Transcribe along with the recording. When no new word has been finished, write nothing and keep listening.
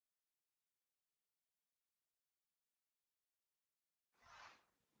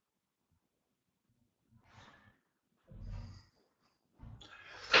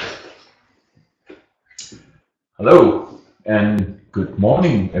Hello and good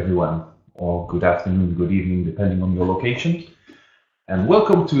morning, everyone, or good afternoon, good evening, depending on your location. And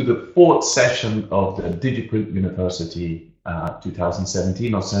welcome to the fourth session of the DIGIPRINT University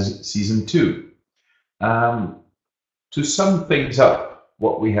 2017 or season 2. To sum things up,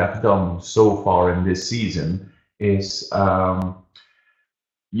 what we have done so far in this season is, we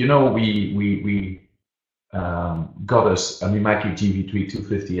got us a Mimaki GV3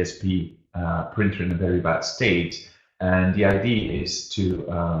 250 SP printer in a very bad state, and the idea is to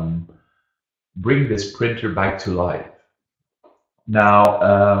bring this printer back to life.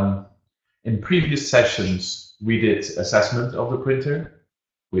 Now, in previous sessions, we did assessment of the printer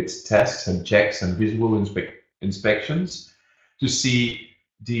with tests and checks and visual inspections to see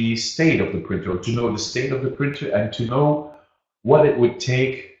the state of the printer, or to know the state of the printer and to know what it would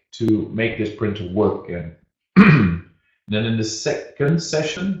take to make this printer work again. Then in the second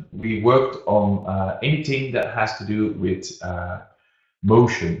session, we worked on anything that has to do with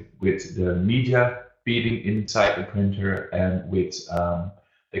motion, with the media feeding inside the printer and with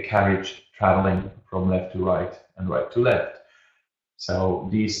the carriage traveling from left to right and right to left. So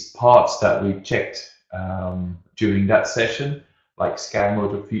these parts that we checked during that session, like scan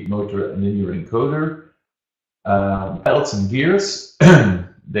motor, feed motor, and linear encoder, belts and gears,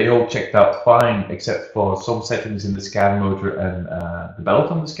 they all checked out fine, except for some settings in the scan motor and the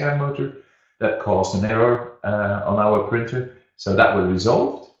belt on the scan motor that caused an error on our printer. So that was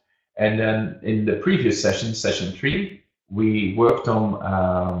resolved. And then in the previous session, session 3, we worked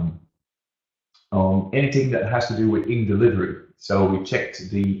on anything that has to do with ink delivery. So we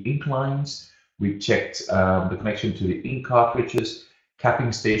checked the ink lines, we checked the connection to the ink cartridges,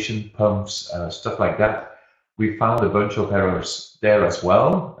 capping station, pumps, stuff like that. We found a bunch of errors there as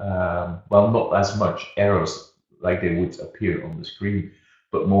well. Well, not as much errors like they would appear on the screen,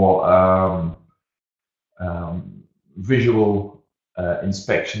 but more visual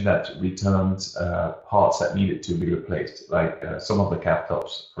inspection that returned parts that needed to be replaced, like some of the cap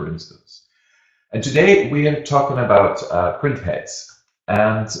tops, for instance. And today we are talking about print heads.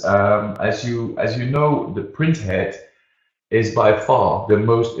 And as you know, the print head is by far the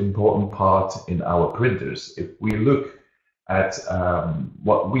most important part in our printers. If we look at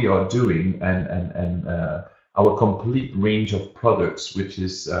what we are doing and our complete range of products, which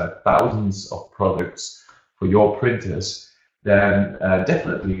is thousands of products for your printers, then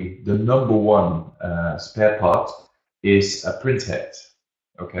definitely the number one spare part is a print head.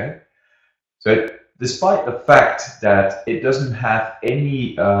 Okay, so despite the fact that it doesn't have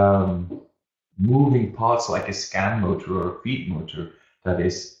any moving parts like a scan motor or a feed motor that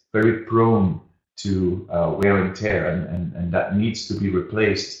is very prone to wear and tear, and that needs to be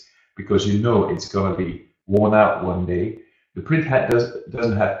replaced because you know it's going to be worn out one day. The print head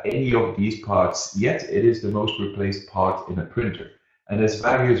doesn't have any of these parts, yet it is the most replaced part in a printer, and there's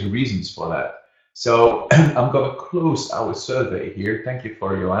various reasons for that. So I'm going to close our survey here. Thank you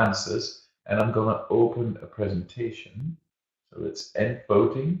for your answers, and I'm going to open a presentation. So let's end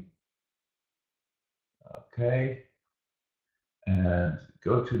voting. Okay, and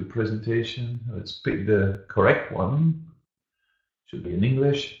go to the presentation. Let's pick the correct one. Should be in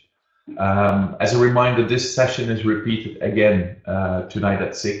English. As a reminder, this session is repeated again tonight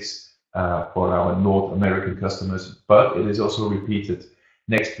at 6 for our North American customers, but it is also repeated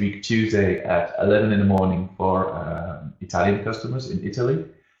next week, Tuesday at 11 in the morning for Italian customers in Italy,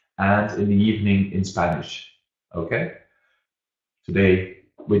 and in the evening in Spanish. Okay? Today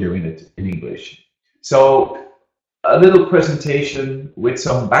we're doing it in English. So a little presentation with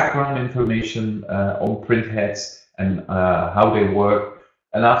some background information on print heads and how they work.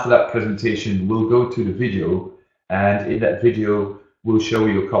 And after that presentation, we'll go to the video. And in that video, we'll show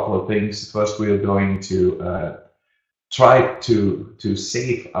you a couple of things. First, we are going to try to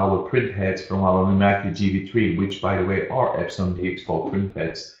save our print heads from our Mimaki GV3, which, by the way, are Epson DX4 print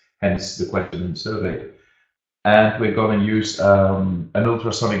heads, hence the question and survey. And we're going to use an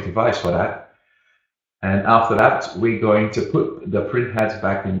ultrasonic device for that. And after that, we're going to put the print heads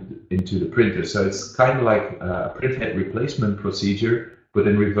back into the printer. So it's kind of like a print head replacement procedure, but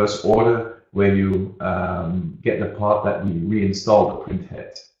in reverse order, where you get the part that we reinstall the print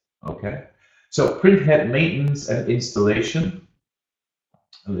head. Okay. So print head maintenance and installation.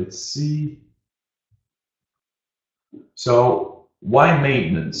 Let's see. So why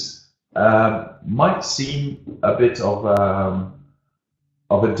maintenance? Might seem a bit of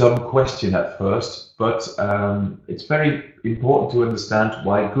a dumb question at first, but it's very important to understand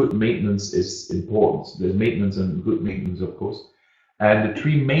why good maintenance is important. There's maintenance and good maintenance, of course. And the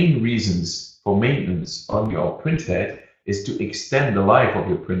three main reasons for maintenance on your print head is to extend the life of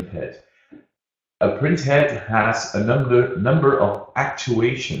your print head. a printhead has a number of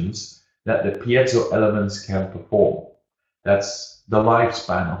actuations that the piezo elements can perform. That's the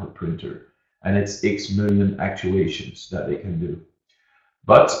lifespan of a printer, and it's X million actuations that they can do.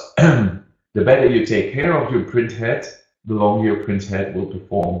 But the better you take care of your printhead, the longer your printhead will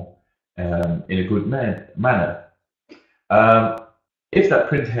perform in a good manner. If that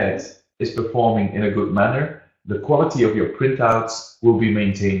printhead is performing in a good manner, the quality of your printouts will be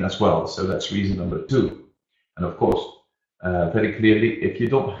maintained as well. So that's reason number 2. And of course, very clearly, if you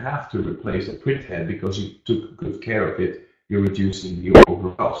don't have to replace a printhead because you took good care of it, you're reducing the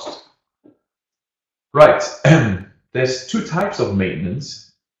overall cost. Right, there's 2 types of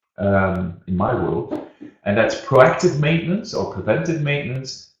maintenance in my world, and that's proactive maintenance or preventive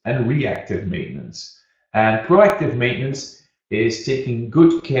maintenance and reactive maintenance. And proactive maintenance is taking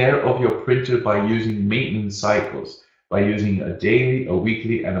good care of your printer by using maintenance cycles, by using a daily, a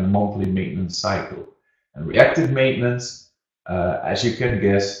weekly, and a monthly maintenance cycle. And reactive maintenance, as you can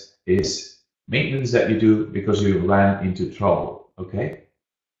guess, is maintenance that you do because you ran into trouble, okay?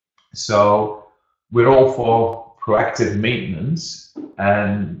 So we're all for proactive maintenance,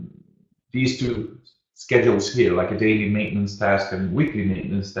 and these 2 schedules here, like a daily maintenance task and weekly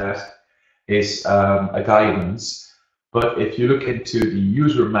maintenance task, is a guidance. But if you look into the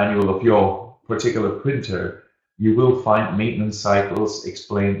user manual of your particular printer, you will find maintenance cycles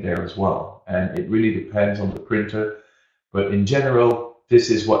explained there as well. And it really depends on the printer. But in general, this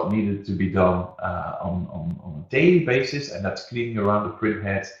is what needed to be done on a daily basis, and that's cleaning around the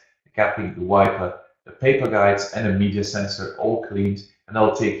printhead, the capping, the wiper, the paper guides, and the media sensor all cleaned, and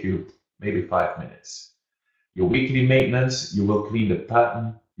that'll take you maybe 5 minutes. Your weekly maintenance, you will clean the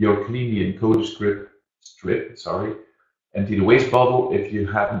pattern, you'll clean the encoder strip, empty the waste bottle if you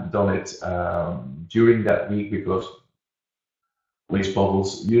haven't done it during that week, because waste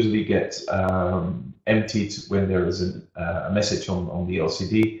bottles usually get emptied when there is a message on the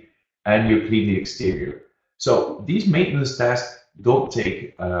LCD, and you clean the exterior. So these maintenance tasks don't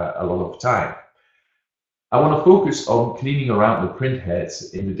take a lot of time. I want to focus on cleaning around the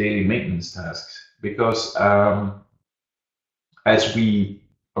printheads in the daily maintenance tasks, because as we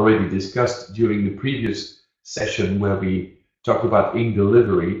already discussed during the previous session where we talked about ink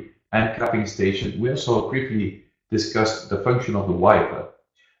delivery and capping station, we also briefly discussed the function of the wiper.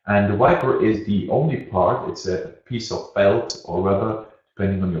 And the wiper is the only part, it's a piece of felt or rubber,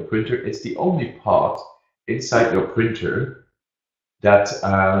 depending on your printer, it's the only part inside your printer that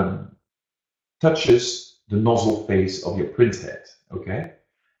touches the nozzle face of your printhead, okay?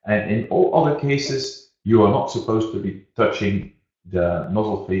 And in all other cases, you are not supposed to be touching the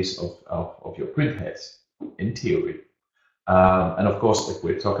nozzle face of your printheads, in theory. And of course, if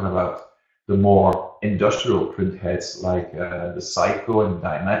we're talking about the more industrial printheads, like the Psycho and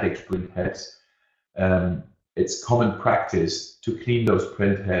Dynamics printheads, it's common practice to clean those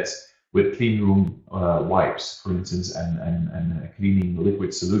printheads with clean room wipes, for instance, and cleaning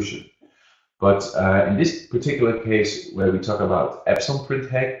liquid solution. But in this particular case, where we talk about Epson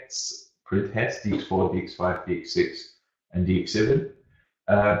printheads, DX4, DX5, DX6, and DX7,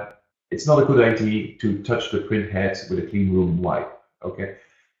 it's not a good idea to touch the printheads with a clean room wipe. Okay,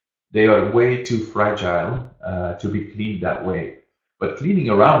 they are way too fragile to be cleaned that way. But cleaning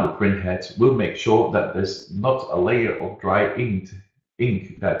around the printheads will make sure that there's not a layer of dry ink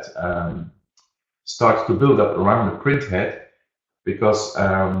that starts to build up around the printhead, because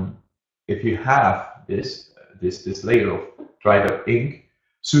if you have this layer of dried up ink,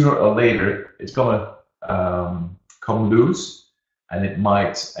 sooner or later it's gonna come loose, and it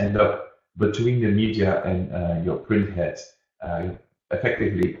might end up between the media and your printhead,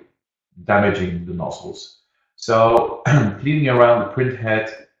 effectively damaging the nozzles. So cleaning around the printhead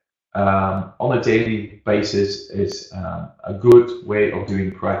on a daily basis is a good way of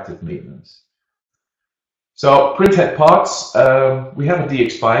doing proactive maintenance. So printhead parts, we have a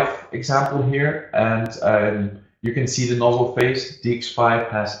DX5 example here, and you can see the nozzle face. DX5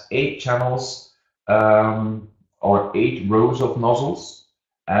 has 8 channels or 8 rows of nozzles,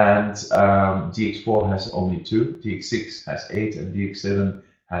 and DX4 has only 2, DX6 has 8, and DX7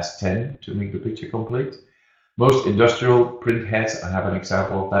 has 10 to make the picture complete. Most industrial printheads, I have an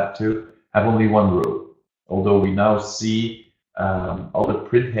example of that too, have only 1 row, although we now see other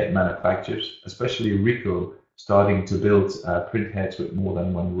printhead manufacturers, especially Ricoh, starting to build printheads with more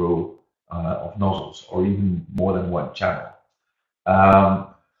than 1 row of nozzles, or even more than 1 channel.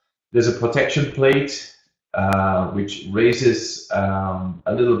 There's a protection plate which raises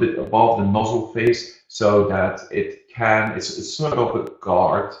a little bit above the nozzle face, so that it's sort of a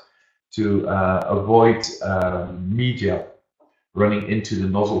guard to avoid media running into the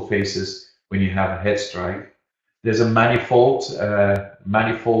nozzle faces when you have a head strike. There's a manifold.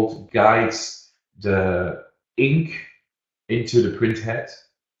 Manifold guides the ink into the print head.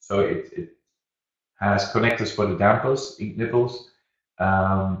 So it has connectors for the dampers, ink nipples,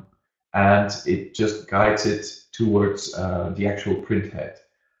 and it just guides it towards the actual print head.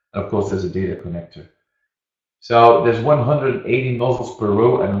 And of course, there's a data connector. So there's 180 nozzles per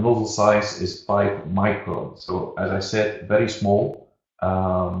row, and the nozzle size is 5 micron. So as I said, very small,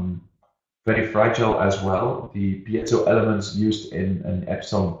 very fragile as well. The piezo elements used in an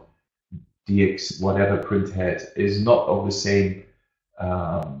Epson DX whatever print head is not of the same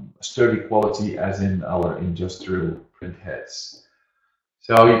sturdy quality as in our industrial print heads.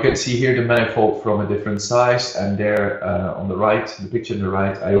 So you can see here the manifold from a different size, and there on the right, the picture on the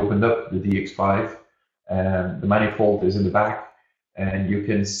right, I opened up the DX5. The manifold is in the back, and you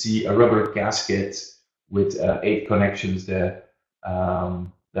can see a rubber gasket with 8 connections there.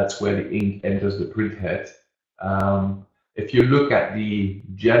 That's where the ink enters the print head. If you look at the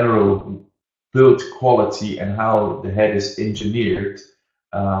general build quality and how the head is engineered,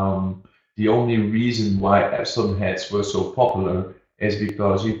 the only reason why Epson heads were so popular is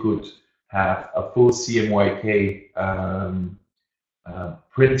because you could have a full CMYK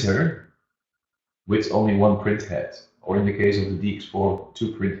printer with only 1 print head, or in the case of the DX4,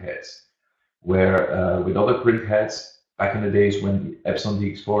 2 print heads. Where with other print heads, back in the days when Epson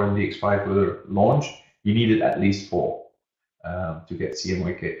DX4 and DX5 were launched, you needed at least 4 to get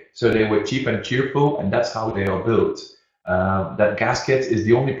CMYK. So they were cheap and cheerful, and that's how they are built. That gasket is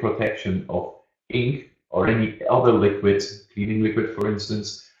the only protection of ink or any other liquid, cleaning liquid for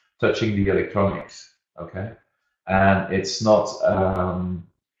instance, touching the electronics. Okay, and it's not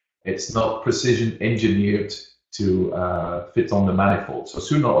precision engineered to fit on the manifold. So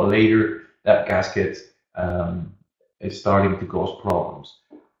sooner or later, that gasket is starting to cause problems.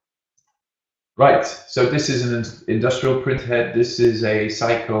 Right, so this is an industrial print head. This is a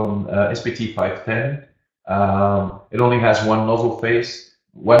Cyclone SPT 510. It only has 1 nozzle face,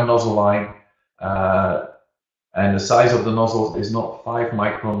 1 nozzle line, and the size of the nozzle is not 5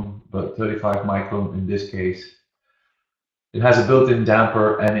 micron, but 35 micron in this case. It has a built-in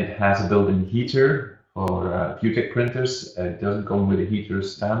damper, and it has a built-in heater for QTech printers. It doesn't come with a heater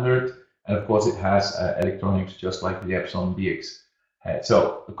standard, and of course it has electronics just like the Epson DX head.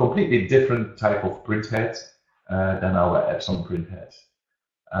 So a completely different type of print head than our Epson print head.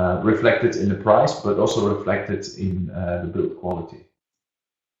 Reflected in the price, but also reflected in the build quality.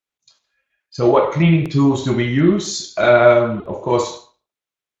 So what cleaning tools do we use? Of course,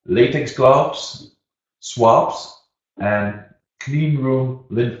 latex gloves, swabs, and clean room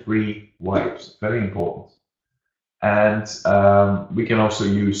lint-free wipes, very important. And we can also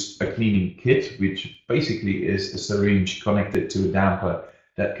use a cleaning kit, which basically is a syringe connected to a damper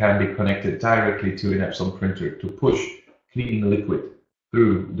that can be connected directly to an Epson printer to push cleaning liquid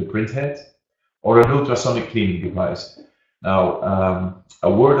through the print head, or an ultrasonic cleaning device. Now,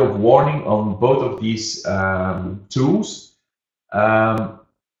 a word of warning on both of these tools.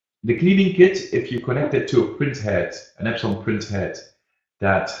 The cleaning kit, if you connect it to a print head, an Epson print head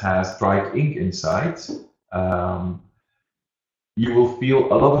that has dried ink inside, you will feel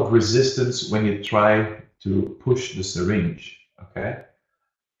a lot of resistance when you try to push the syringe. Okay,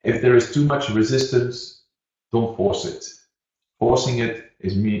 if there is too much resistance, don't force it. Forcing it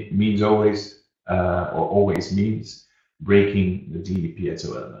means always, or always means, breaking the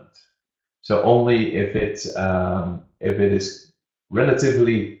piezo element. So only if it is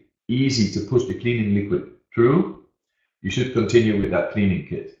relatively easy to push the cleaning liquid through, you should continue with that cleaning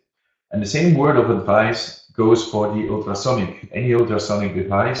kit. And the same word of advice goes for the ultrasonic, any ultrasonic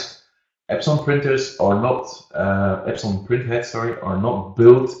device. Epson printers are not, Epson print heads, are not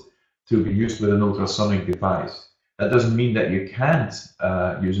built to be used with an ultrasonic device. That doesn't mean that you can't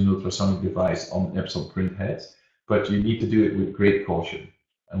use an ultrasonic device on Epson print heads, but you need to do it with great caution.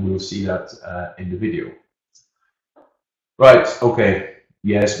 And we will see that in the video. Right, okay.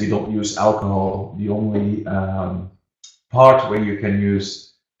 Yes, we don't use alcohol. The only part where you can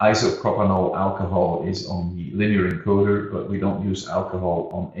use isopropanol alcohol is on the linear encoder, but we don't use alcohol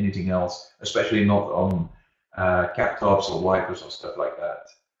on anything else, especially not on cap tops or wipers or stuff like that.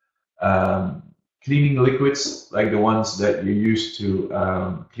 Cleaning liquids, like the ones that you use to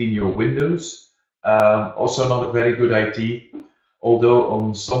clean your windows, also not a very good idea, although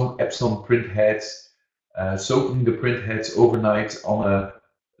on some Epson print heads, soaking the print heads overnight on a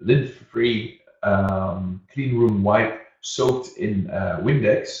lint-free clean room wipe soaked in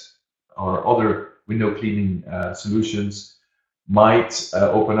Windex or other window cleaning solutions might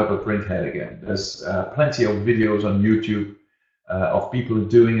open up a print head again. There's plenty of videos on YouTube of people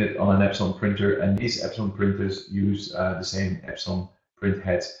doing it on an Epson printer, and these Epson printers use the same Epson print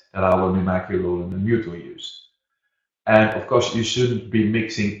heads that our Mimaki, Roland, and Muto use. And of course, you shouldn't be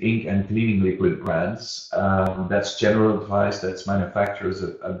mixing ink and cleaning liquid brands. That's general advice, that's manufacturer's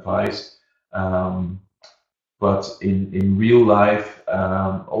advice. But in real life,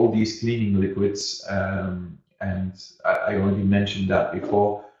 all these cleaning liquids, and I already mentioned that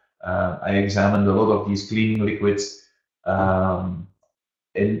before, I examined a lot of these cleaning liquids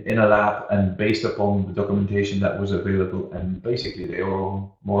in a lab, and based upon the documentation that was available, and basically they are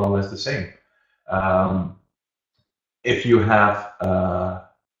all more or less the same. If you have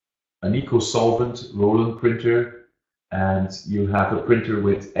an eco-solvent Roland printer and you have a printer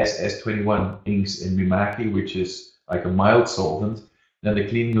with SS21 inks in Mimaki, which is like a mild solvent, then the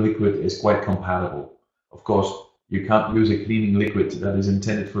cleaning liquid is quite compatible. Of course, you can't use a cleaning liquid that is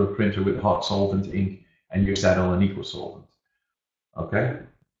intended for a printer with hot solvent ink and use that on an eco-solvent. Okay?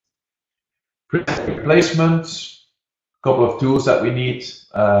 Print replacement, a couple of tools that we need.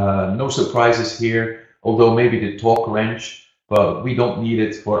 No surprises here, although maybe the torque wrench, but we don't need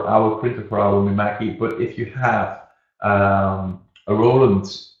it for our printer, for our Mimaki. But if you have a Roland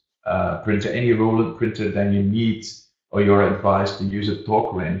printer, any Roland printer, then you need, or you're advised to use a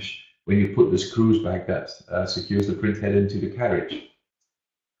torque wrench when you put the screws back that secures the print head into the carriage.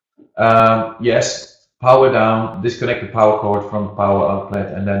 Yes, power down, disconnect the power cord from the power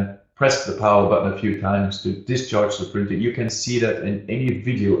outlet, and then press the power button a few times to discharge the printer. You can see that in any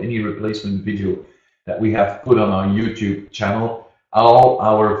video, any replacement video that we have put on our YouTube channel. All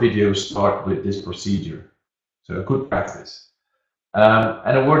our videos start with this procedure. So a good practice.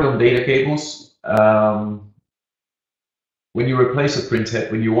 And a word on data cables. When you replace a print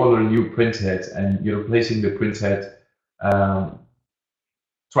head, when you order a new print head and you're replacing the print head,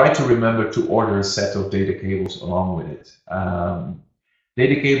 try to remember to order a set of data cables along with it.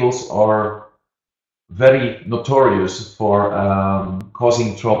 Data cables are very notorious for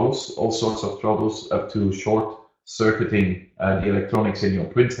causing troubles, all sorts of troubles, up to short-circuiting the electronics in your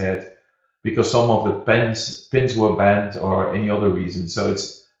print head, because some of the pins were bent or any other reason. So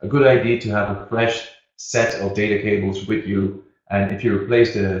it's a good idea to have a fresh set of data cables with you, and if you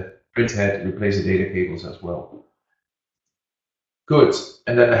replace the print head, replace the data cables as well. Good,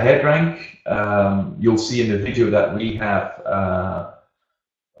 and then the head rank, you'll see in the video that we have,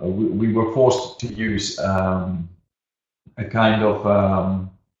 we were forced to use a kind of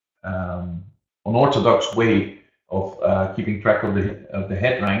unorthodox way of keeping track of the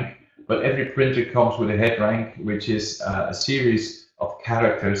head rank, but every printer comes with a head rank, which is a series of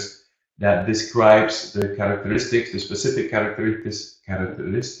characters that describes the characteristics, the specific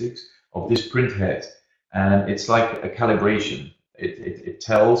characteristics of this print head, and it's like a calibration. It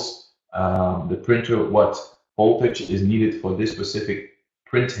tells the printer what voltage is needed for this specific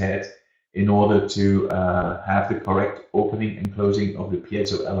print head in order to have the correct opening and closing of the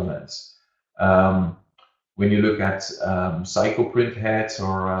piezo elements. When you look at Seiko print heads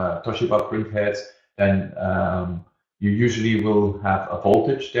or Toshiba print heads, then you usually will have a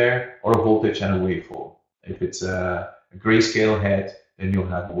voltage there, or a voltage and a waveform. If it's a grayscale head, then you'll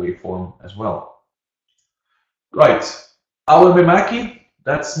have a waveform as well. Right, our Mimaki,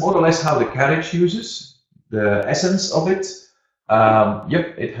 that's more or less how the carriage uses, the essence of it.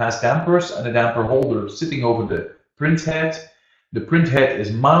 Yep, it has dampers and a damper holder sitting over the print head. The print head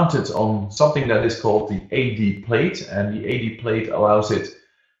is mounted on something that is called the AD plate, and the AD plate allows it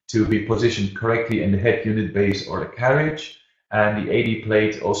to be positioned correctly in the head unit base or the carriage. And the AD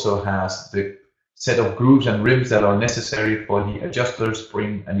plate also has the set of grooves and rims that are necessary for the adjuster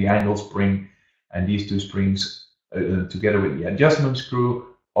spring and the angle spring, and these two springs together with the adjustment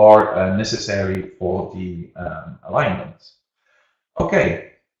screw are necessary for the alignment.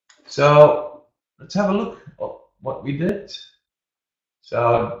 Okay, so let's have a look at what we did.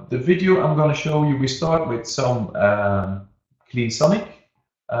 So the video I'm going to show you, we start with some clean sonic,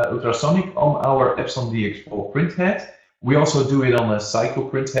 ultrasonic on our Epson DX4 print head. We also do it on a Seiko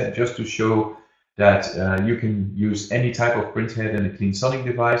print head just to show that you can use any type of print head in a clean sonic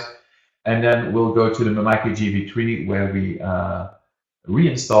device. And then we'll go to the Mimaki GB3 where we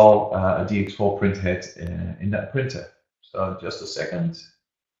reinstall a DX4 print head in that printer. So just a second.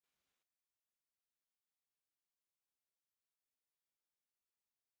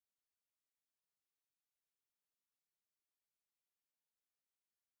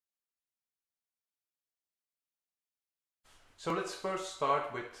 So let's first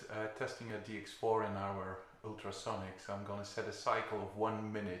start with testing a DX4 in our ultrasonic. So I'm going to set a cycle of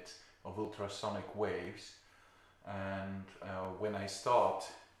 1 minute of ultrasonic waves, and when I start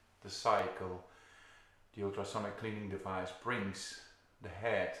the cycle, the ultrasonic cleaning device brings the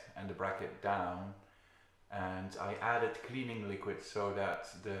head and the bracket down, and I added cleaning liquid so that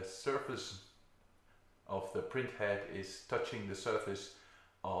the surface of the print head is touching the surface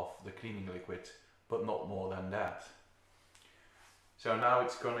of the cleaning liquid, but not more than that. So now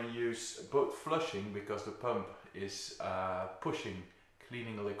it's going to use both flushing, because the pump is pushing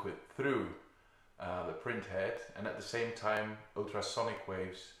cleaning liquid through the print head, and at the same time ultrasonic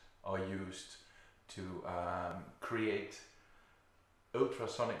waves are used to create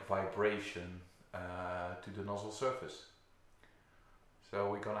ultrasonic vibration to the nozzle surface. So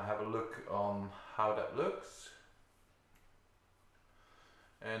we're going to have a look on how that looks.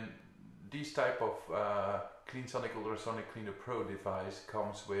 And these type of CleanSonic Ultrasonic Cleaner Pro device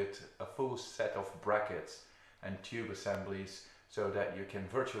comes with a full set of brackets and tube assemblies, so that you can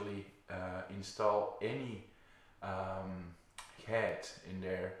virtually install any head in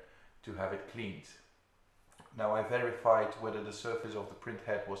there to have it cleaned. Now I verified whether the surface of the print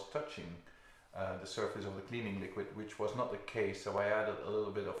head was touching the surface of the cleaning liquid, which was not the case, so I added a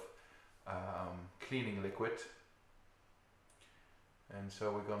little bit of cleaning liquid. And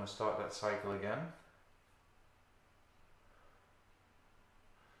so we're going to start that cycle again.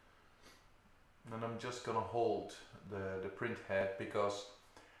 And I'm just going to hold the print head, because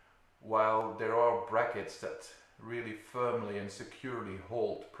while there are brackets that really firmly and securely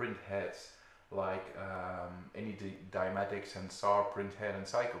hold print heads, like any Dymatics and SAR print head and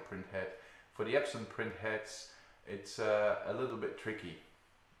Cycle print head, for the Epson print heads it's a little bit tricky.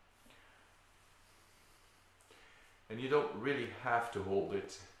 And you don't really have to hold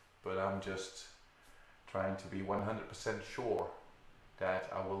it, but I'm just trying to be 100% sure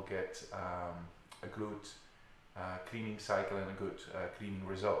that I will get a good cleaning cycle and a good cleaning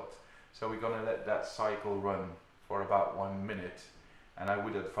result. So we're going to let that cycle run for about 1 minute, and I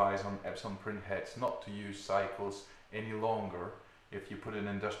would advise on Epson print heads not to use cycles any longer. If you put an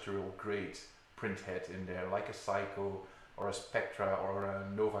industrial grade print head in there, like a Cycle or a Spectra or a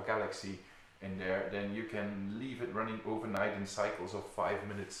Nova Galaxy in there, then you can leave it running overnight in cycles of 5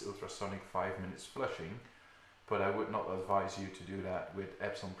 minutes ultrasonic, 5 minutes flushing. But I would not advise you to do that with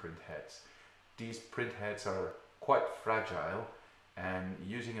Epson print heads. These print heads are quite fragile, and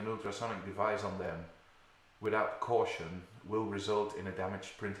using an ultrasonic device on them without caution will result in a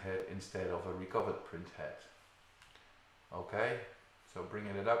damaged print head instead of a recovered print head. Okay, so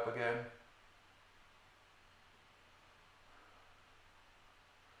bringing it up again.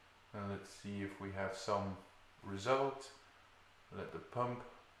 And let's see if we have some result. Let the pump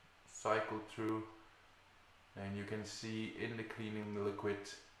cycle through, and you can see in the cleaning liquid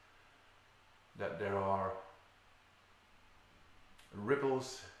that there are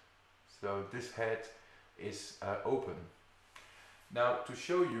ripples, so this head is open. Now, to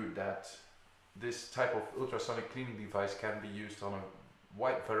show you that this type of ultrasonic cleaning device can be used on a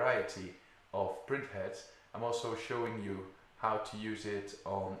wide variety of print heads, I'm also showing you how to use it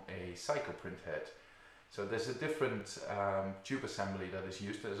on a Cycle print head. So there's a different tube assembly that is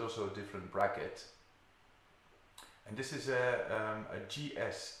used. There's also a different bracket, and this is a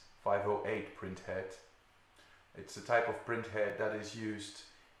GS508 print head. It's a type of print head that is used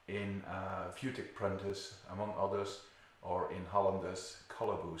in Vutic printers, among others, or in Hollander's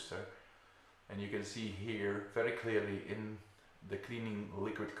color booster. And you can see here very clearly in the cleaning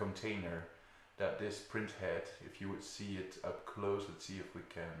liquid container that this print head, if you would see it up close, let's see if we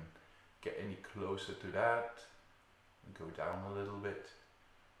can get any closer to that, and go down a little bit.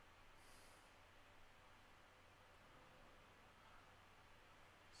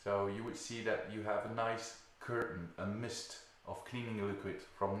 So you would see that you have a nice curtain, a mist of cleaning liquid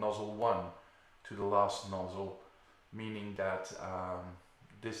from nozzle 1 to the last nozzle, meaning that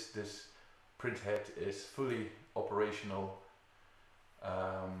this print head is fully operational.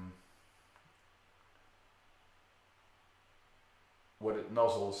 What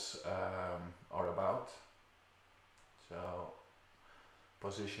nozzles are about. So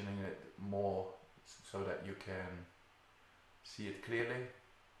positioning it more so that you can see it clearly.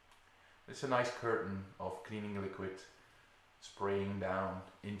 It's a nice curtain of cleaning liquid spraying down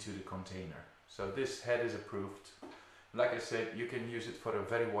into the container. So this head is approved. Like I said, you can use it for a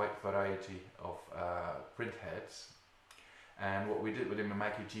very wide variety of print heads. And what we did with the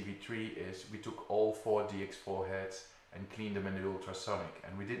Mimaki GV3 is we took all 4 DX4 heads and cleaned them in the ultrasonic,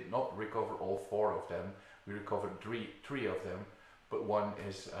 and we did not recover all 4 of them. We recovered three of them, but one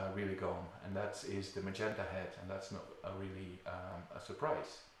is really gone, and that is the magenta head, and that's not really a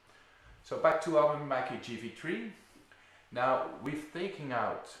surprise. So back to our Mimaki GV3. Now we've taken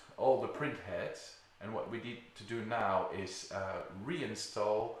out all the print heads, and what we need to do now is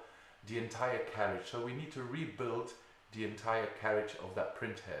reinstall the entire carriage. So we need to rebuild the entire carriage of that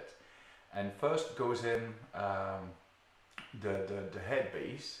print head. And first goes in the head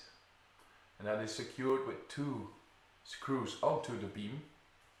base, and that is secured with 2 screws onto the beam.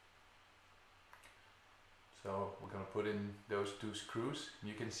 So we're going to put in those 2 screws.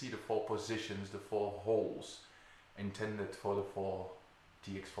 You can see the 4 positions, the 4 holes intended for the 4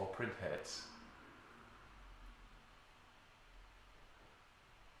 DX4 print heads.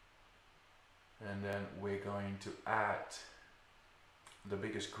 And then we're going to add the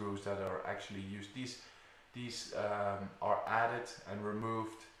bigger screws that are actually used. These are added and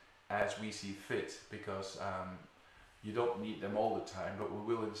removed as we see fit, because you don't need them all the time, but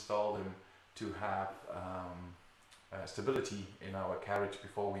we will install them to have stability in our carriage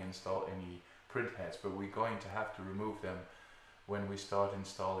before we install any print heads. But we're going to have to remove them when we start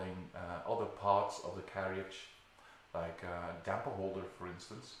installing other parts of the carriage, like a damper holder, for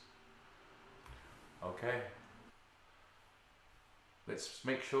instance. Okay, let's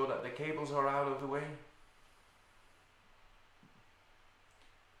make sure that the cables are out of the way.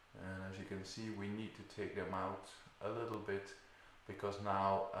 And as you can see, we need to take them out a little bit, because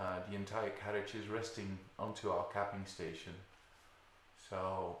now the entire carriage is resting onto our capping station.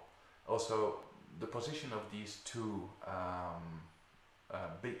 So also the position of these 2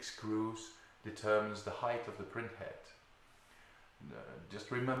 big screws determines the height of the print head.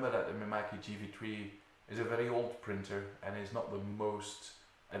 Just remember that the Mimaki GV3 is a very old printer and is not the most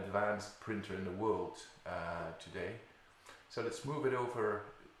advanced printer in the world today. So let's move it over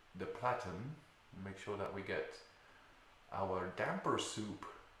the platen and make sure that we get our damper soup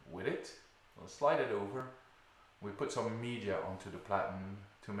with it. We'll slide it over. We put some media onto the platen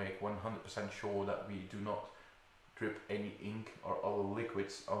to make 100% sure that we do not drip any ink or other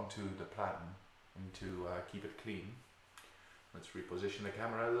liquids onto the platen, and to keep it clean. Let's reposition the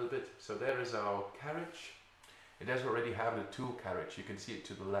camera a little bit. So there is our carriage. It does already have the tool carriage. You can see it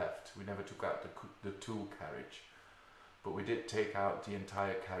to the left. We never took out the tool carriage, but we did take out the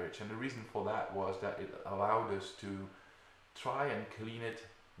entire carriage. And the reason for that was that it allowed us to try and clean it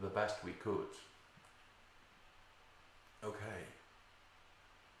the best we could. Okay.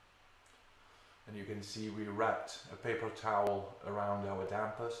 And you can see we wrapped a paper towel around our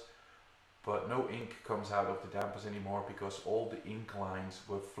dampers, but no ink comes out of the dampers anymore, because all the ink lines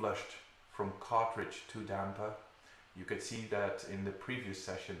were flushed from cartridge to damper. You could see that in the previous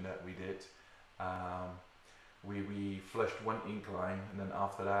session that we did. We flushed 1 ink line, and then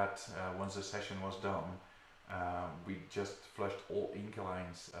after that, once the session was done, we just flushed all ink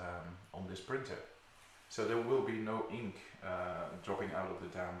lines on this printer. So there will be no ink dropping out of the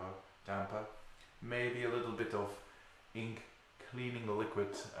damper. Maybe a little bit of ink cleaning the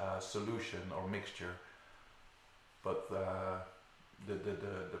liquid solution or mixture, but the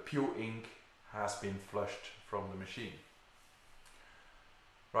pure ink has been flushed from the machine.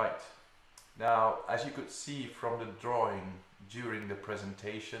 Right, now as you could see from the drawing during the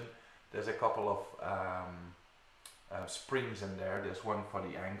presentation, there's a couple of springs in there. There's one for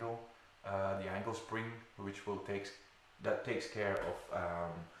the angle spring, which takes care of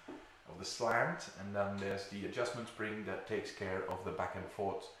the slant, and then there's the adjustment spring that takes care of the back and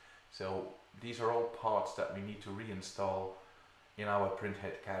forth. So these are all parts that we need to reinstall in our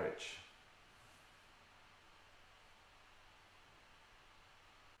printhead carriage.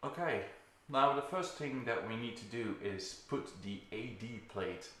 Okay, now the first thing that we need to do is put the AD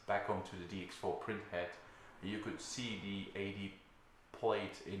plate back onto the DX4 printhead. You could see the AD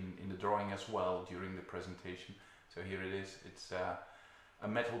plate in the drawing as well during the presentation. So here it is. It's a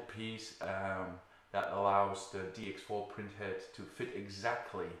metal piece that allows the DX4 printhead to fit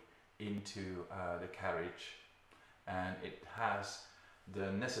exactly into the carriage, and it has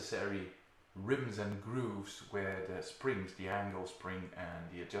the necessary rims and grooves where the springs, the angle spring and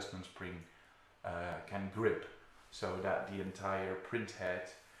the adjustment spring, can grip, so that the entire printhead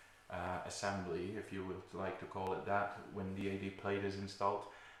assembly, if you would like to call it that, when the AD plate is installed,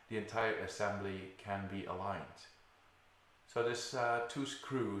 the entire assembly can be aligned. So there's 2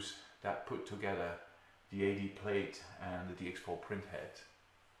 screws that put together the AD plate and the DX4 printhead.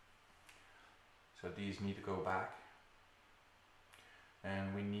 So these need to go back,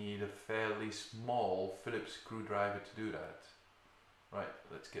 and we need a fairly small Phillips screwdriver to do that. Right,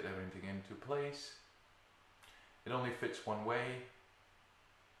 let's get everything into place. It only fits one way.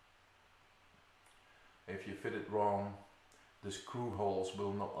 If you fit it wrong, the screw holes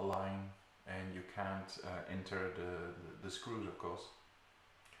will not align, and you can't enter the screws, of course.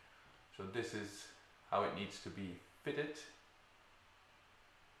 So this is how it needs to be fitted.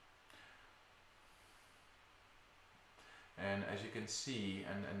 And as you can see,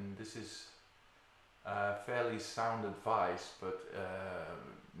 and this is fairly sound advice, but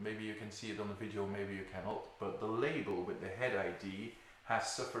maybe you can see it on the video, maybe you cannot, but the label with the head ID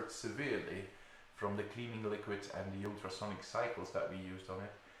has suffered severely from the cleaning liquid and the ultrasonic cycles that we used on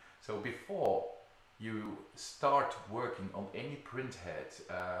it. So before you start working on any print head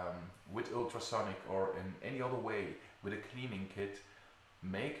with ultrasonic or in any other way with a cleaning kit,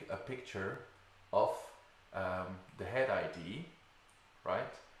 make a picture of the head ID,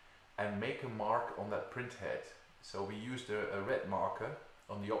 right? And make a mark on that print head. So we used a red marker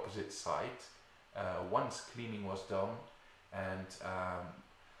on the opposite side once cleaning was done, and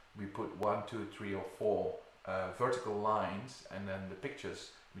we put 1, 2, 3 or 4 vertical lines, and then the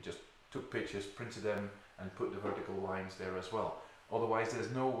pictures, we just took pictures, printed them and put the vertical lines there as well. Otherwise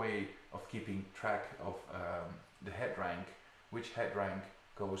there's no way of keeping track of the head rank, which head rank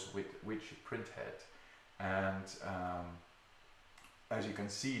goes with which print head. And as you can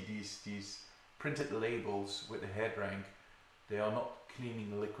see, these printed labels with the head rank, they are not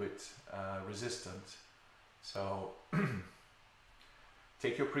cleaning liquid resistant. So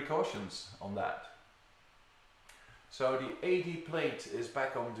take your precautions on that. So the AD plate is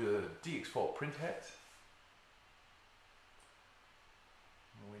back on the DX4 printhead.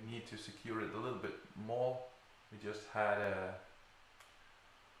 We need to secure it a little bit more. We just had a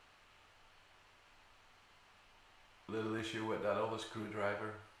little issue with that other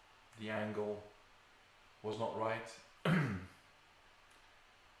screwdriver. The angle was not right.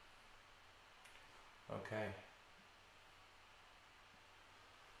 Okay.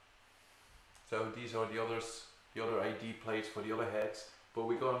 So these are the other ID plates for the other heads, but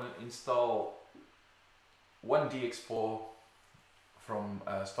we're going to install one DX4 from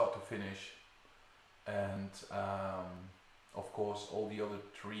start to finish, and of course all the other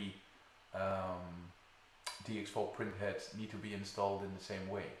 3 DX4 print heads need to be installed in the same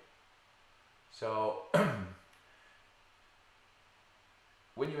way. So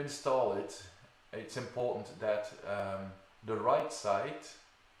when you install it, it's important that the right side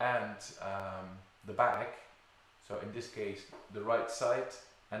and the back, so in this case the right side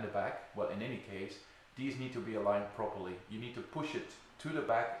and the back, well in any case, these need to be aligned properly. You need to push it to the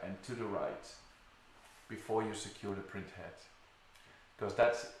back and to the right before you secure the print head, because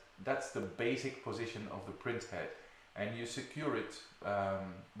that's the basic position of the print head, and you secure it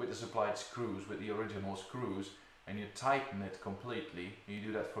with the supplied screws, with the original screws, and you tighten it completely. You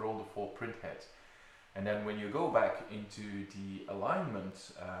do that for all the 4 print heads. And then when you go back into the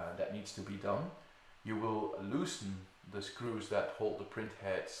alignment that needs to be done, you will loosen the screws that hold the print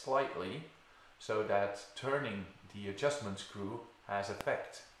head slightly, so that turning the adjustment screw has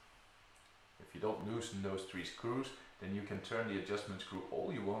effect. If you don't loosen those 3 screws, then you can turn the adjustment screw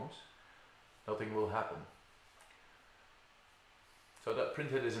all you want, nothing will happen. So that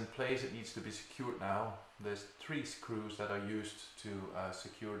print head is in place, it needs to be secured now. There's 3 screws that are used to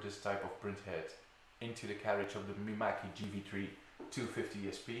secure this type of print head into the carriage of the Mimaki GV3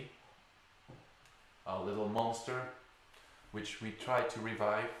 250 SP, our little monster, which we tried to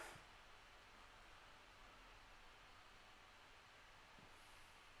revive.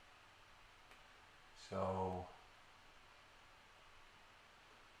 So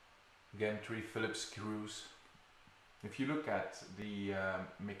again, 3 Phillips screws. If you look at the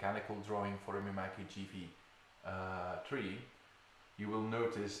mechanical drawing for a Mimaki GV3, you will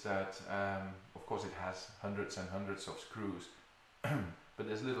notice that of course it has hundreds and hundreds of screws, but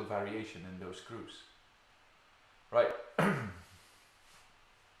there's little variation in those screws. Right.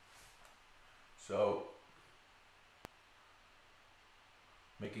 So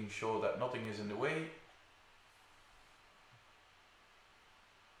making sure that nothing is in the way.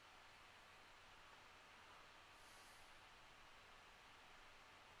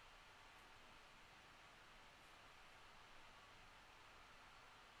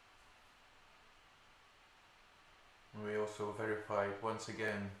 We also verified once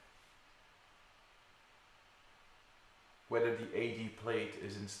again whether the AD plate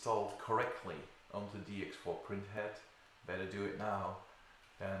is installed correctly onto the DX4 printhead. Better do it now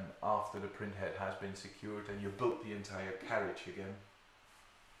than after the printhead has been secured and you built the entire carriage again.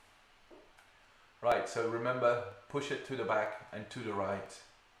 Right, so remember, push it to the back and to the right,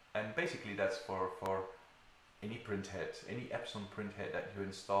 and basically that's for any printhead, any Epson printhead that you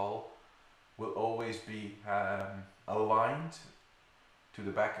install will always be aligned to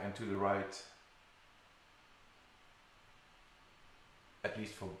the back and to the right, at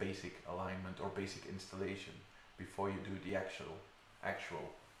least for basic alignment or basic installation, before you do the actual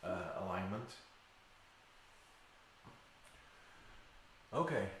alignment.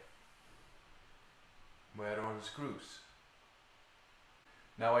 Okay, where are the screws?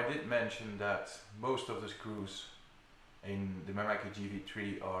 Now I did mention that most of the screws in the Meraki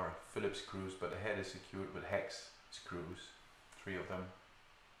GV3 are Phillips screws, but the head is secured with hex screws, 3 of them.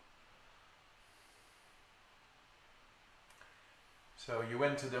 So you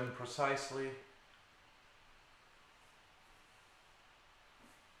enter them precisely.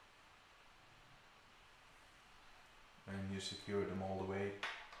 And you secure them all the way.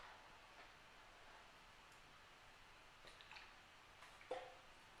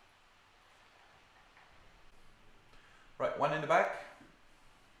 Right, one in the back.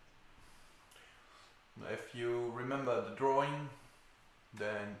 If you remember the drawing,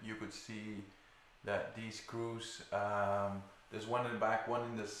 then you could see that these screws, there's one in the back, one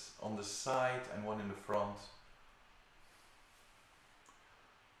in this on the side, and one in the front.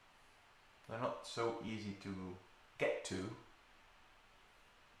 They're not so easy to get to.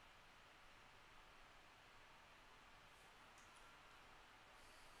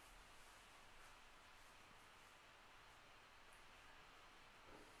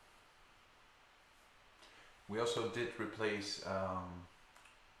 We also did replace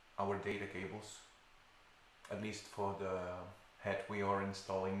our data cables, at least for the head we are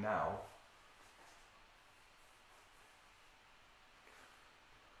installing now.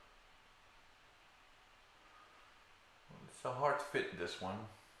 It's a hard fit, this one.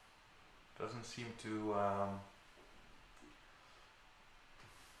 Doesn't seem to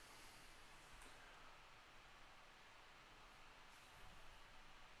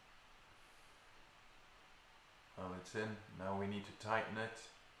well, it's in. Now we need to tighten it.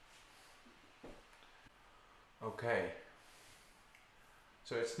 Okay,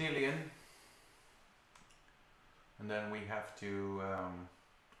 so it's nearly in, and then we have to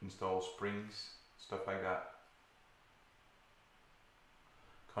install springs, stuff like that,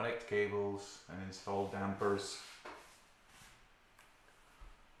 connect cables and install dampers.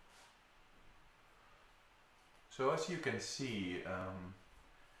 So as you can see,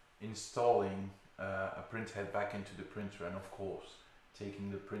 installing a print head back into the printer, and of course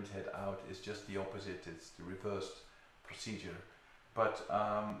taking the print head out, is just the opposite. It's the reversed procedure. But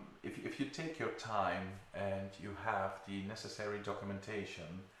if you take your time and you have the necessary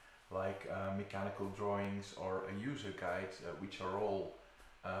documentation, like mechanical drawings or a user guide, which are all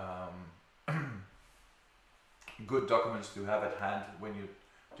good documents to have at hand when you're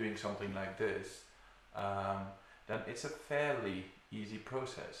doing something like this, then it's a fairly easy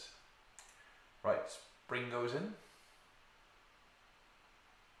process. Right, spring goes in.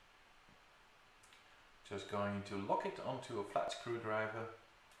 Just going to lock it onto a flat screwdriver,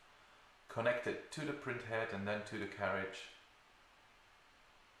 connect it to the print head and then to the carriage.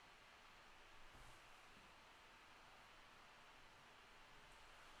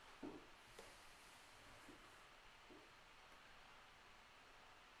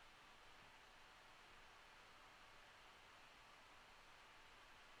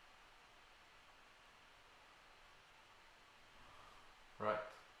 Right.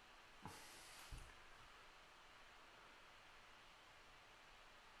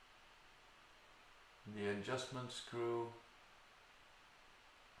 The adjustment screw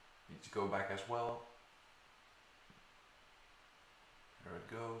needs to go back as well. There it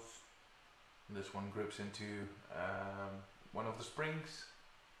goes. This one grips into one of the springs,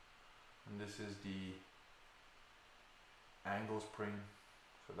 and this is the angle spring,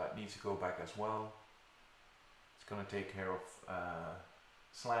 so that needs to go back as well. It's going to take care of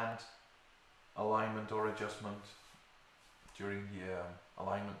slant, alignment or adjustment during the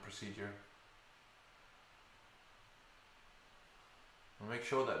alignment procedure. Make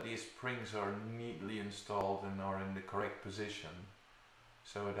sure that these springs are neatly installed and are in the correct position,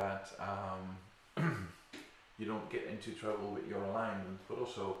 so that you don't get into trouble with your alignment, but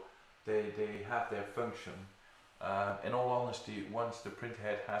also they have their function. In all honesty, once the print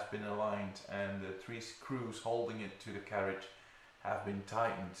head has been aligned and the 3 screws holding it to the carriage have been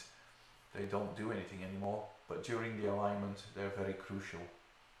tightened, they don't do anything anymore, but during the alignment they're very crucial.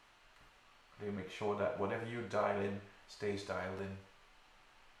 They make sure that whatever you dial in stays dialed in.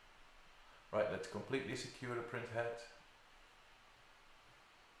 Right, let's completely secure the print head.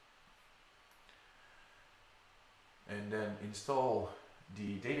 And then install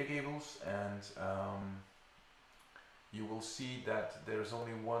the data cables, and you will see that there's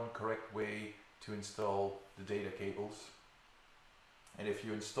only one correct way to install the data cables. And if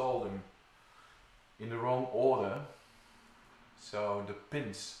you install them in the wrong order, so the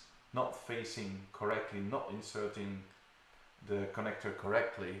pins not facing correctly, not inserting the connector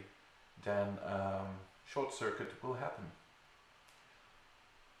correctly, then short circuit will happen.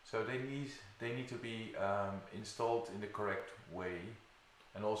 So they need to be installed in the correct way.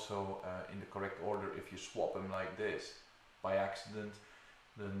 and also in the correct order. If you swap them like this by accident,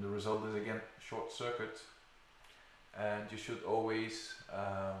 then the result is again short circuit. And you should always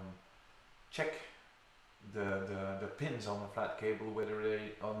check the pins on the flat cable, whether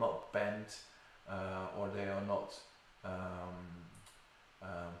they are not bent or they are not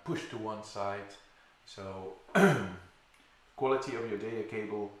pushed to one side. So quality of your data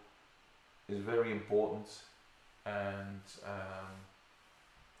cable is very important and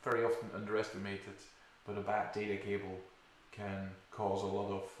very often underestimated, but a bad data cable can cause a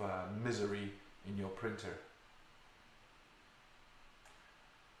lot of misery in your printer.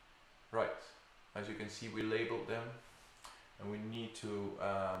 Right, as you can see, we labeled them, and we need to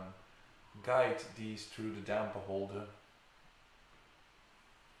guide these through the damper holder.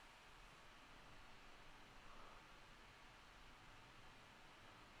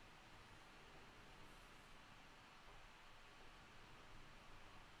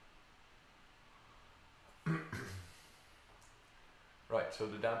 Right, so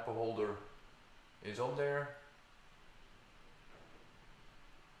the damper holder is on there.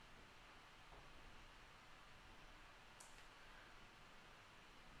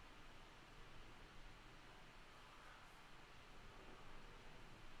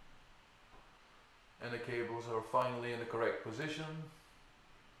 And the cables are finally in the correct position.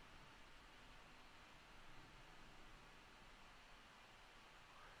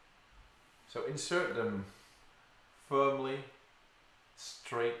 So insert them firmly,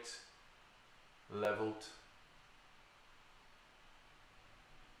 straight, leveled.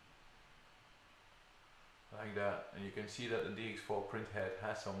 Like that, and you can see that the DX4 print head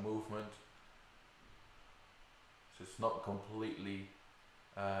has some movement, so it's not completely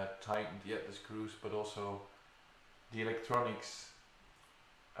tightened yet, the screws, but also the electronics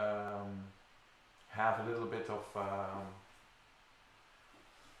have a little bit of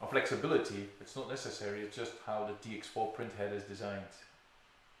flexibility. It's not necessary, it's just how the DX4 print head is designed.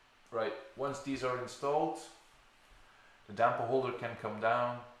 Right, once these are installed, the damper holder can come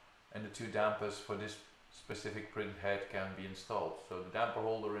down and the two dampers for this specific print head can be installed. So the damper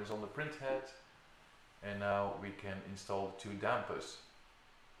holder is on the print head, and now we can install the two dampers.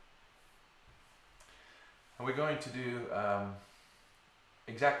 And we're going to do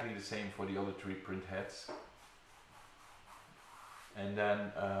exactly the same for the other three print heads. And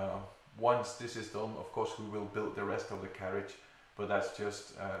then once this is done, of course we will build the rest of the carriage, but that's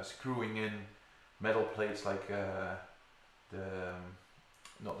just screwing in metal plates like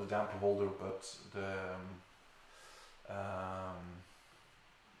not the damper holder, but the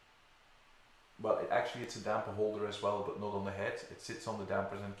well, it's a damper holder as well, but not on the head. It sits on the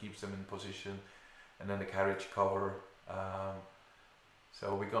dampers and keeps them in position, and then the carriage cover.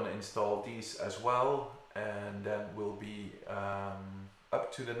 So we're gonna install these as well, and then we'll be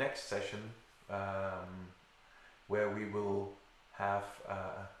up to the next session where we will have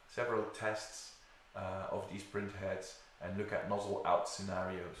several tests of these print heads and look at nozzle out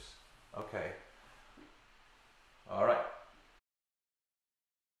scenarios. Okay. All right.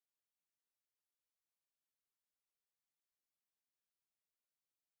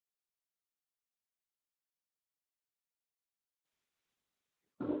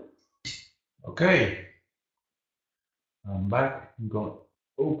 Okay, I'm back. I'm going to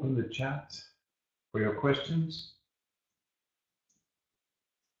open the chat for your questions.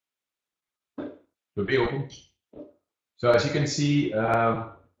 Will be open. So as you can see,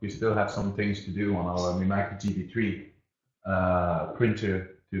 we still have some things to do on our Mimaki GB3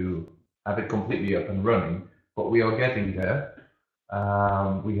 printer to have it completely up and running, but we are getting there.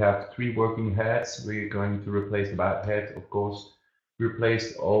 We have 3 working heads. We're going to replace the bad head, of course. We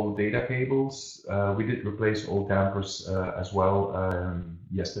replaced all data cables. We did replace all dampers as well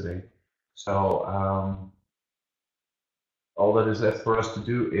yesterday. So all that is left for us to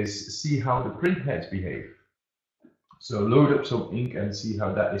do is see how the print heads behave. So load up some ink and see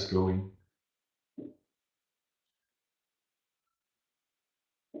how that is going.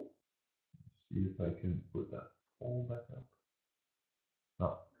 See if I can put that all back up.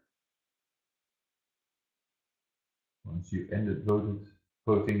 No. Once you've ended voting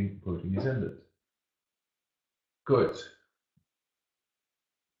is ended. Good.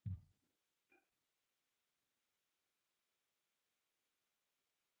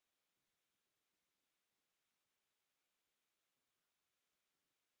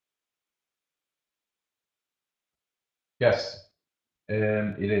 Yes,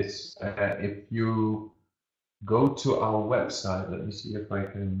 it is. If you go to our website, let me see if I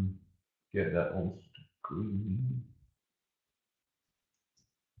can get that on screen.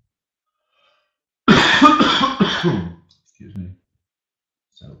 Excuse me.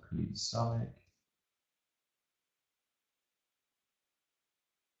 So clean Sonic.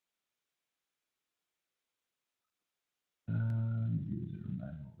 User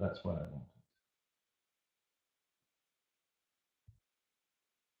manual, that's what I want.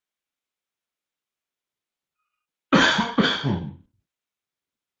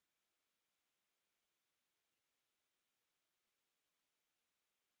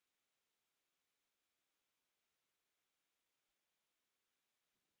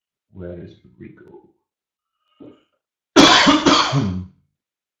 Where is Rico?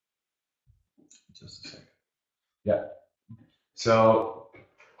 Just a second. Yeah. So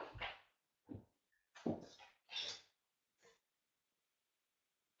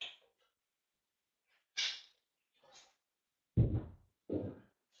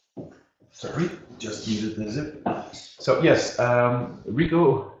sorry, just needed the zip. So yes,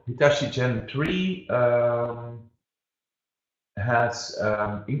 Rico Hitachi Gen 3 has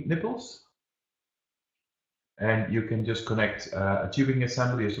ink nipples, and you can just connect a tubing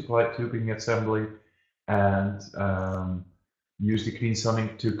assembly, a supply tubing assembly, and use the Clean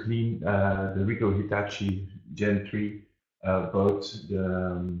Sonic to clean the Rico Hitachi Gen 3, both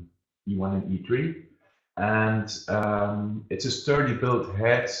the E1 and E3. And it's a sturdy built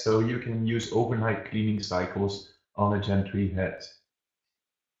head, so you can use overnight cleaning cycles on a Gen 3 head.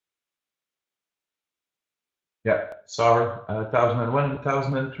 Yeah, SAR 1001 and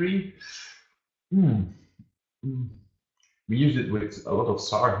 1003. We use it with a lot of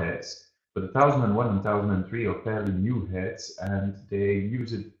SAR heads, but the 1001 and 1003 are fairly new heads, and they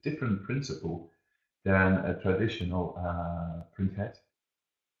use a different principle than a traditional print head.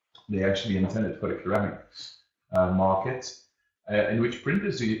 They actually intended for the ceramics market. In which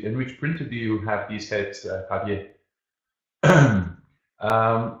printer do you have these heads, Javier?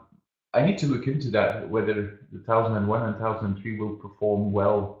 I need to look into that, whether the 1001 and 1003 will perform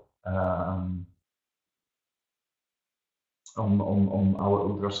well on our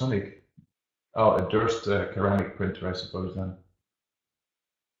ultrasonic. Oh, a Durst ceramic printer, I suppose then.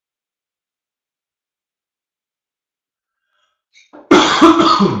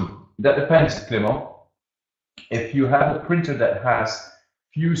 That depends, Clement. If you have a printer that has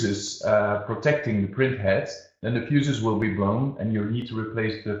fuses protecting the print heads, then the fuses will be blown and you need to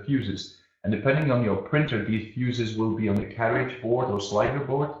replace the fuses. And depending on your printer, these fuses will be on the carriage board or slider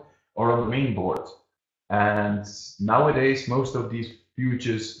board or on the main board. And nowadays, most of these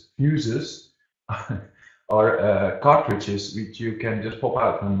fuses are cartridges which you can just pop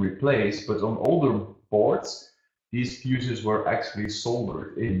out and replace. But on older boards, these fuses were actually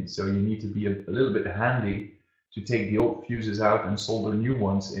soldered in. So you need to be a little bit handy to take the old fuses out and solder new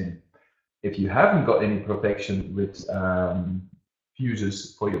ones in. If you haven't got any protection with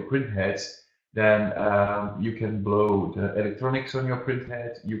fuses for your print heads, then you can blow the electronics on your print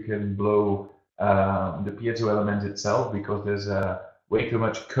head, you can blow the piezo element itself, because there's way too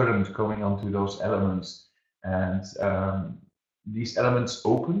much current coming onto those elements, and these elements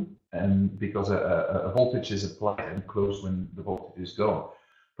open, and because a voltage is applied and closed when the voltage is gone.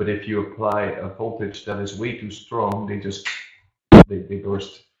 But if you apply a voltage that is way too strong, they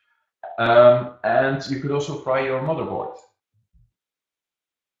burst. And you could also fry your motherboard.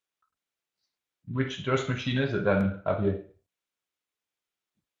 Which Durst machine is it then, Javier?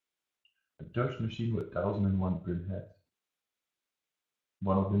 A Durst machine with 1001 print head.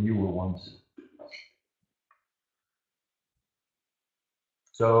 One of the newer ones.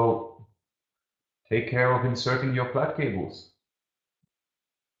 So take care of inserting your flat cables.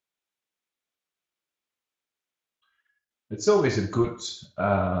 It's always a good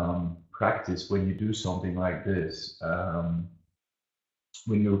practice when you do something like this,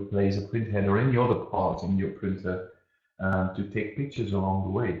 when you replace a print head or any other part in your printer, to take pictures along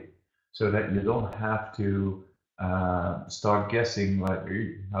the way, so that you don't have to start guessing like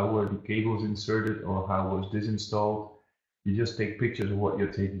how were the cables inserted or how was this installed. You just take pictures of what you're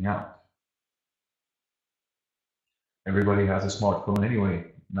taking out. Everybody has a smartphone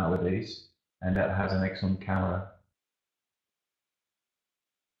anyway nowadays, and that has an excellent camera.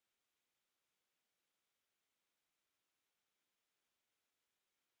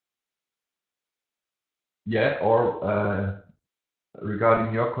 Yeah, or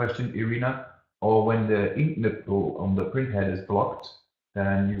regarding your question, Irina, or when the ink nipple on the print head is blocked,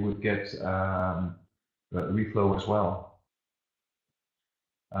 then you would get reflow as well.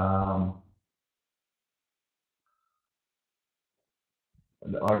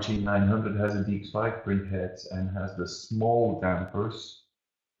 The RG900 has a DX5 print head and has the small dampers.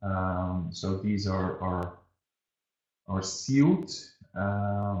 So these are sealed.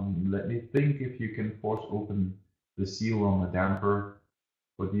 Let me think if you can force open the seal on the damper.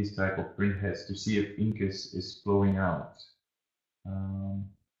 for these type of print heads to see if ink is flowing out.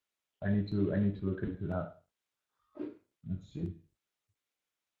 I need to look into that. Let's see.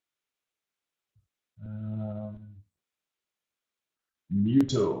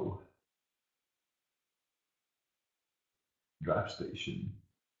 Muto draft station.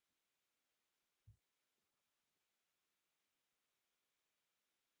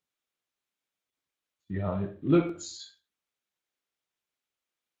 See how it looks.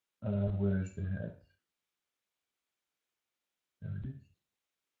 Where's the head? There it is.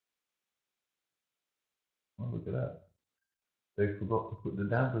 Oh, look at that. They forgot to put the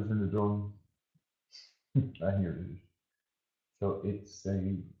dampers in the drawing. Ah, here it is. So it's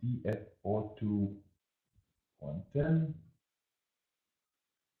a DF42110.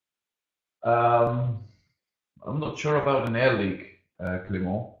 I'm not sure about an air leak,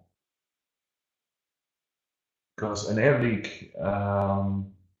 Clément. Because an air leak,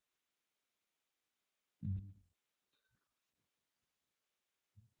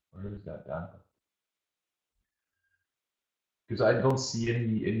 where is that damper? Because I don't see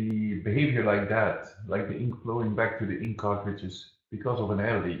any behavior like that, like the ink flowing back to the ink cartridges because of an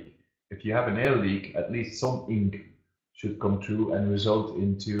air leak. If you have an air leak, at least some ink should come through and result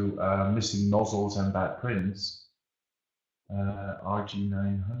into missing nozzles and bad prints.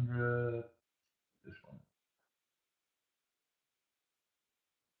 RG900, this one.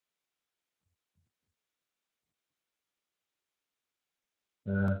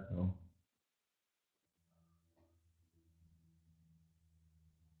 No.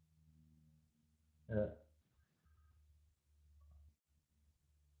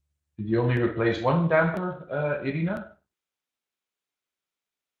 Did you only replace one damper, Irina?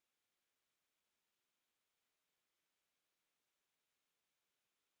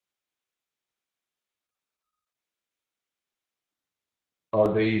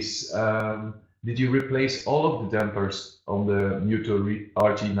 Are these, did you replace all of the dampers on the Muto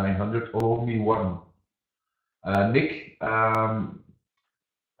RG900 or only one? Nick,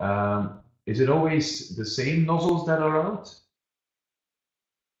 is it always the same nozzles that are out?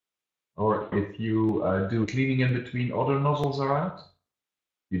 Or if you do cleaning in between, other nozzles are out?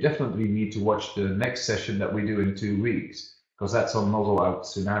 You definitely need to watch the next session that we do in 2 weeks, because that's on nozzle out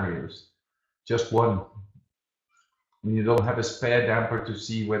scenarios. Just one. When you don't have a spare damper to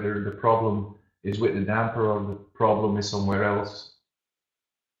see whether the problem is with the damper or the problem is somewhere else.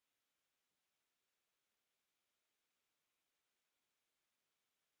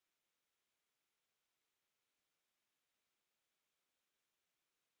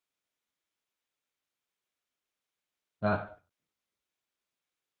 Ah,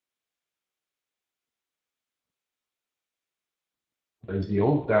 there's the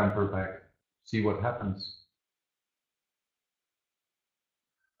old damper back. See what happens.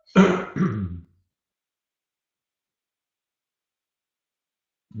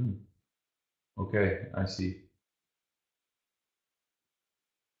 Okay, I see.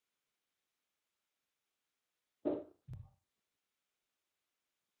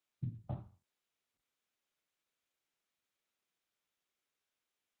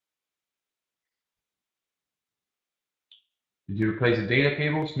 Did you replace the data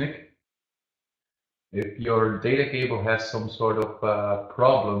cables, Nick? If your data cable has some sort of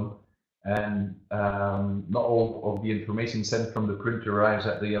problem and not all of the information sent from the printer arrives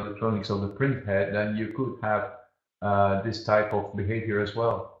at the electronics of the print head, then you could have this type of behavior as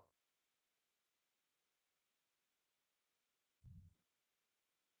well.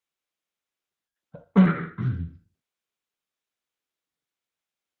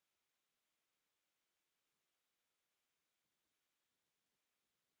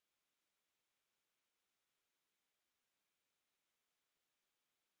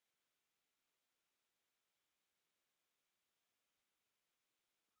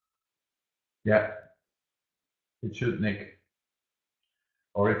 Yeah, it should, Nick.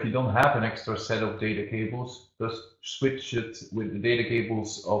 Or if you don't have an extra set of data cables, just switch it with the data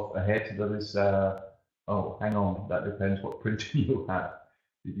cables of a head that is, oh, hang on, that depends what printer you have.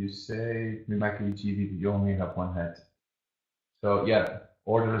 Did you say Mimaki GB, you only have one head? So yeah,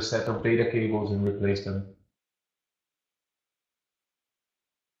 order a set of data cables and replace them.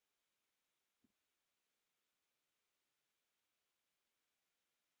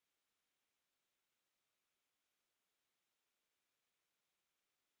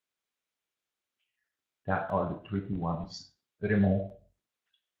 That are the tricky ones. Raymond.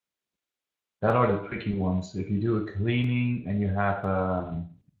 That are the tricky ones. If you do a cleaning and you have a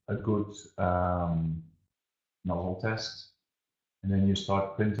good nozzle test, and then you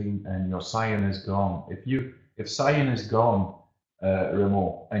start printing and your cyan is gone. If cyan is gone,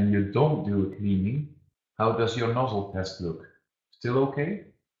 Raymond, and you don't do a cleaning, how does your nozzle test look? Still okay?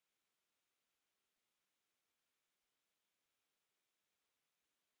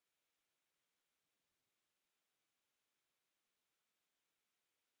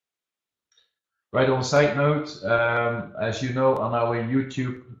 Right, on a side note, as you know, on our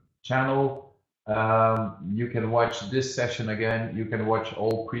YouTube channel, you can watch this session again. You can watch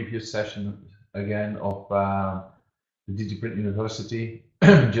all previous sessions again of the DIGIPRINT University.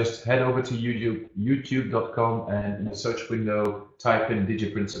 Just head over to youtube.com, and in the search window, type in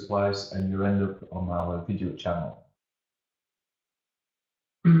DIGIPRINT supplies, and you end up on our video channel.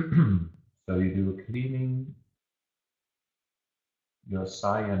 So you do a cleaning, your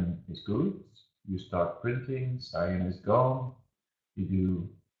cyan is good, you start printing, cyan is gone, you do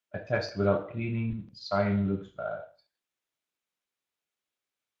a test without cleaning, cyan looks bad.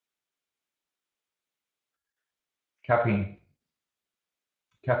 Capping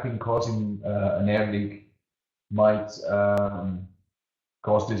causing an air leak might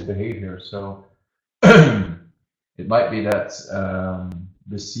cause this behavior. So it might be that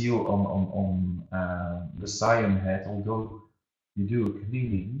the seal on the cyan head, although you do a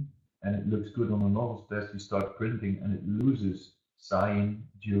cleaning and it looks good on the nozzle test, you start printing and it loses cyan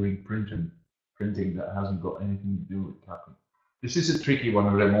during printing that hasn't got anything to do with capping. This is a tricky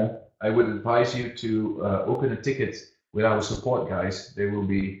one, Raymond. I would advise you to open a ticket with our support guys. They will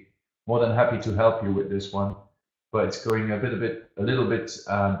be more than happy to help you with this one, but it's going a little bit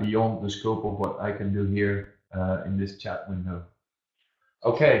beyond the scope of what I can do here in this chat window.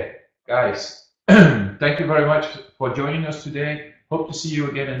 Okay, guys, thank you very much for joining us today. Hope to see you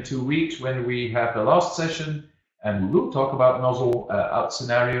again in 2 weeks when we have the last session, and we will talk about nozzle out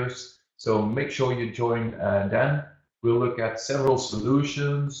scenarios. So make sure you join then. We'll look at several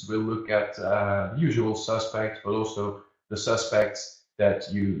solutions. We'll look at usual suspects, but also the suspects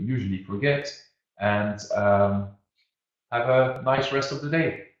that you usually forget. And have a nice rest of the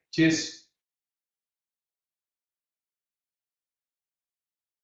day. Cheers.